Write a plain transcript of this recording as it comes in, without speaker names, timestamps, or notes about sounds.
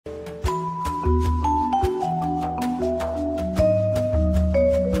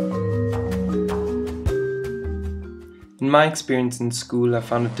my experience in school, I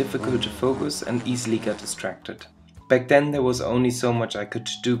found it difficult to focus and easily got distracted. Back then there was only so much I could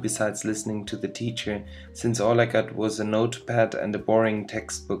do besides listening to the teacher, since all I got was a notepad and a boring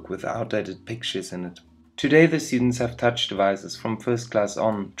textbook with outdated pictures in it. Today the students have touch devices from first class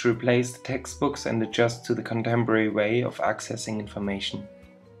on to replace the textbooks and adjust to the contemporary way of accessing information.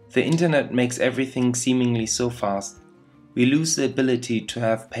 The internet makes everything seemingly so fast. We lose the ability to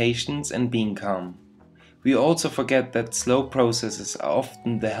have patience and being calm. We also forget that slow processes are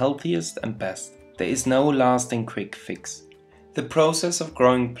often the healthiest and best. There is no lasting quick fix. The process of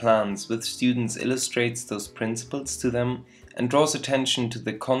growing plants with students illustrates those principles to them and draws attention to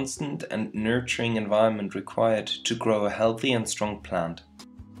the constant and nurturing environment required to grow a healthy and strong plant.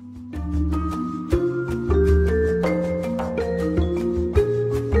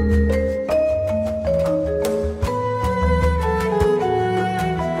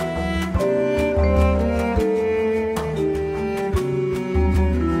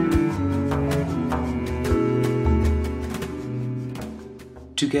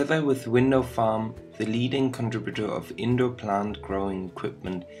 Together with Window Farm, the leading contributor of indoor plant growing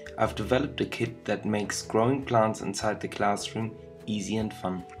equipment, I've developed a kit that makes growing plants inside the classroom easy and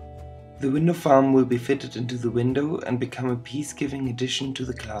fun. The Window Farm will be fitted into the window and become a peace-giving addition to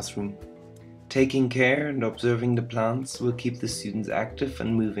the classroom. Taking care and observing the plants will keep the students active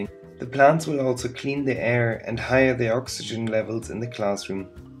and moving. The plants will also clean the air and higher the oxygen levels in the classroom.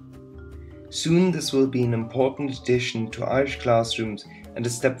 Soon this will be an important addition to Irish classrooms and a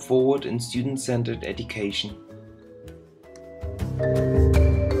step forward in student-centered education.